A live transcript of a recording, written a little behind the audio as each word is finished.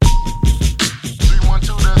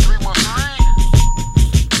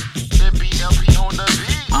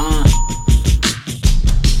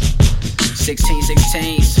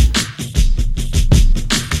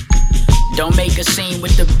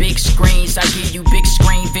give you big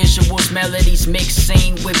screen visuals, melodies mixed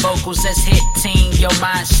scene with vocals that's hit teen. Your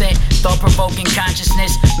mindset, thought-provoking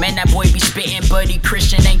consciousness. Man, that boy be spitting, but he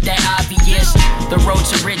Christian, ain't that obvious? The road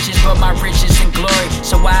to riches, but my riches and glory.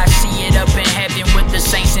 So why I see it up in heaven with the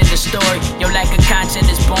saints in the story. Your lack of content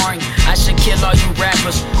is boring. I should kill all you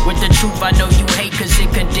rappers. With the truth I know you hate, cause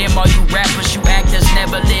it condemn all you rappers. You actors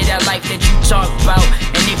never live that life that you talk about.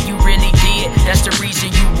 And if you really did, that's the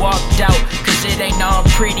reason you walked out. Cause it ain't all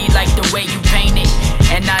pretty like the way you paint it.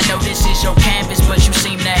 And I know this is your canvas, but you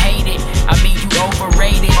seem to hate it. I mean, you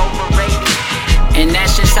overrated. And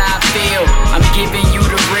that's just how I feel. I'm giving you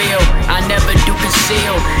the real. I never do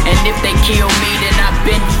conceal. And if they kill me, then I've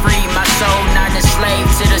been free. My soul not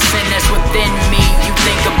enslaved to the sin that's within me. You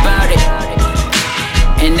think about it.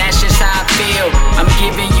 And that's just how I feel. I'm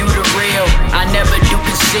giving you the real. I never do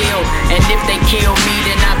conceal. And if they kill me,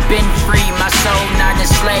 then I've been free. My soul not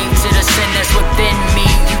enslaved to the sin that's within me.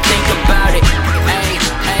 You think about it. Ay,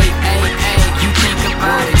 ay, ay, ay. You think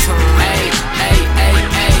about it. Ay, ay, ay,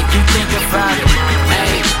 ay. You think about it.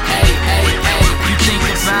 Ay, ay, ay, ay. You think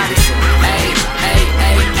about it. Ay, ay,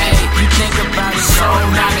 ay, ay. You think about it. Soul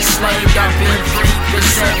not enslaved, I've been free, been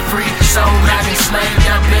set free. Soul not enslaved,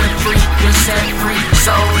 I've been free, been set free.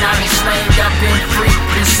 Soul not enslaved, I've been free,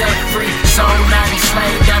 been set free. Soul not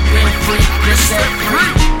enslaved, I've been free, been set free.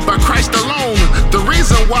 By Christ alone, the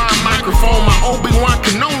reason why I microphone my Obi-Wan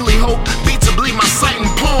can only hope be to bleed my sight in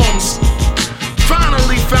poems.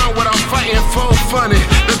 Finally found what I'm fighting for, funny.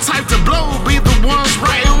 The type to blow be the ones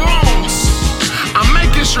righting wrongs. I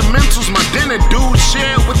make instrumentals, my dinner dude,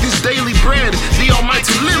 share with this daily bread. The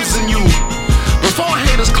Almighty lives in you. Before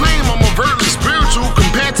haters claim I'm overtly spiritual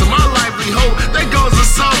compared to my lively hope, that goes a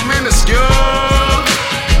so minuscule.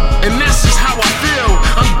 And that's just how I feel.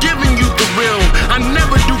 I'm giving you the real. I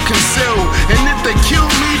never do conceal. And if they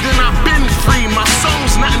kill me, then I've been free. My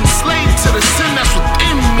soul's not enslaved to the sin that's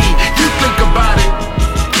within me. You think about it.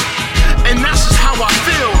 And that's just how I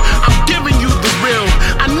feel. I'm giving you the real.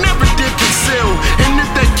 I never did conceal. And if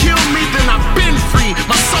they kill me, then I've been free.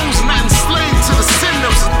 My soul's not enslaved to the sin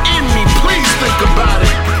that's within me. Please think about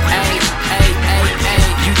it. Ay, ay, ay, ay.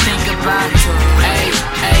 You think about it. Ay,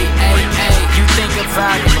 ay, ay, ay. You think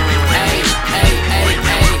about it. Ay, ay, ay,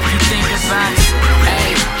 ay. You think about it.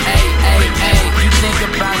 Ay, ay, ay, ay. You think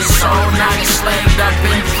about it. Soul not enslaved, I've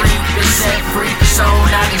been free, been set free. Soul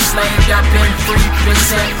not enslaved, I've been free, been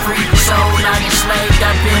set free. Soul not enslaved,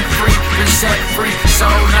 I've been free, been set free.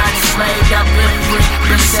 Soul not enslaved, I've been free,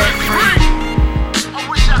 been set free. I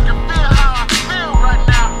wish I could feel how I feel right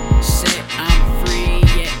now. Said I'm free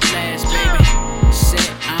at last, baby.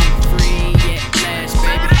 Said I'm free at last,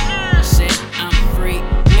 baby. Said I'm free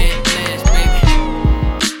at last, baby.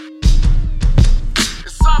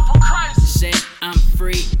 It's all for Christ. Said I'm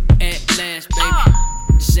free at last,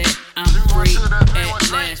 baby. Said I'm free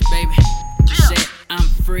at last, baby. Said I'm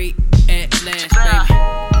free at last, baby.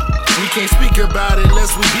 We can't speak about it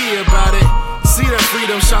unless we hear about it. See that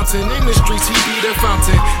freedom shouting in the streets, he be the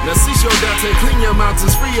fountain. Now cease your doubt and clean your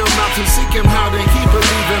mountains, free your mountains, seek him how, then keep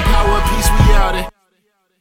believing, power, peace, we out it.